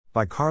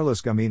By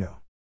Carlos Gamino.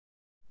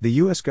 The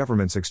U.S.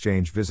 government's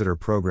exchange visitor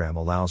program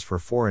allows for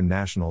foreign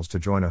nationals to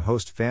join a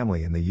host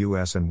family in the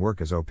U.S. and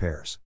work as au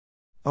pairs.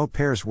 Au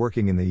pairs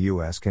working in the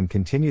U.S. can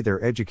continue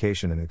their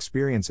education and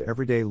experience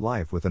everyday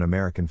life with an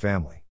American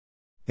family.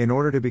 In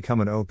order to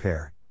become an au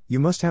pair, you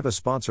must have a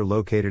sponsor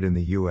located in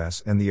the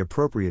U.S. and the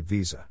appropriate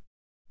visa.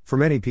 For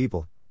many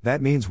people,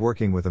 that means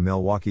working with a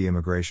Milwaukee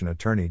immigration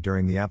attorney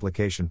during the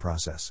application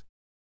process.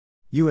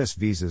 U.S.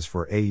 visas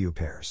for AU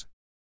pairs.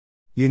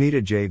 You need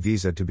a J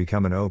visa to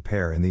become an au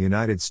pair in the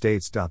United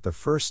States. The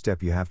first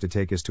step you have to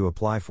take is to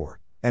apply for,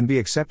 and be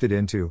accepted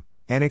into,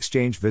 an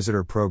exchange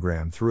visitor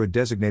program through a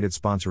designated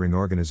sponsoring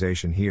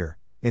organization here,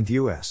 in the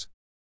U.S.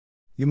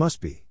 You must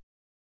be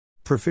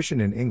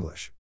proficient in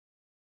English,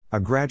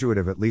 a graduate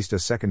of at least a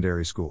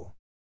secondary school,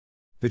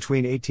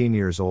 between 18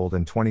 years old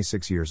and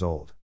 26 years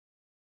old,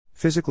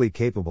 physically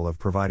capable of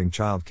providing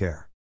child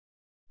care,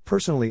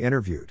 personally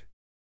interviewed,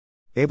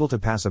 able to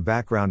pass a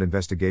background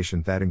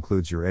investigation that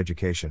includes your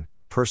education,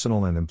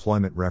 personal and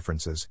employment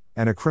references,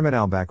 and a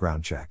criminal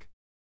background check.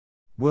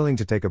 Willing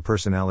to take a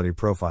personality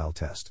profile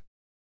test.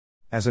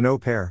 As an au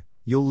pair,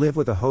 you'll live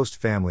with a host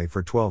family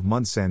for 12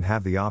 months and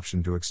have the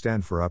option to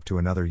extend for up to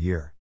another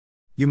year.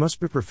 You must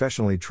be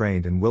professionally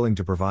trained and willing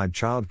to provide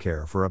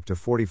childcare for up to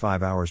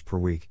 45 hours per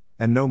week,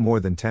 and no more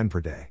than 10 per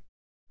day.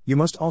 You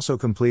must also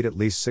complete at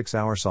least 6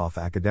 hours off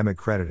academic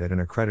credit at an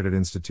accredited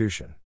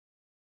institution.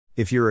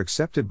 If you're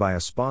accepted by a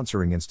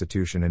sponsoring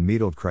institution and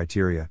meet all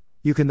criteria,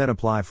 you can then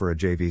apply for a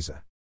J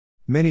visa.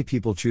 Many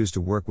people choose to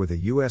work with a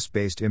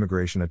US-based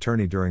immigration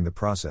attorney during the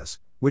process,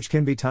 which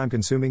can be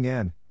time-consuming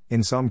and,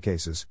 in some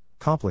cases,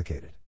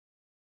 complicated.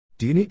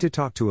 Do you need to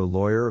talk to a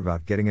lawyer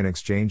about getting an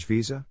exchange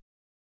visa?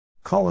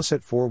 Call us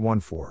at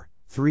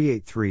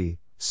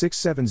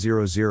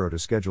 414-383-6700 to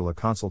schedule a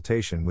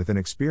consultation with an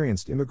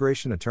experienced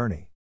immigration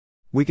attorney.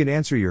 We can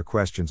answer your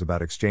questions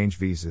about exchange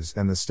visas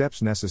and the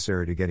steps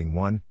necessary to getting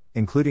one,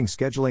 including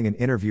scheduling an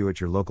interview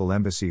at your local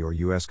embassy or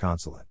U.S.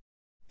 consulate.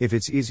 If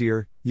it's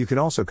easier, you can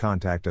also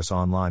contact us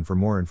online for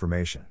more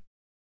information.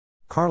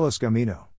 Carlos Gamino.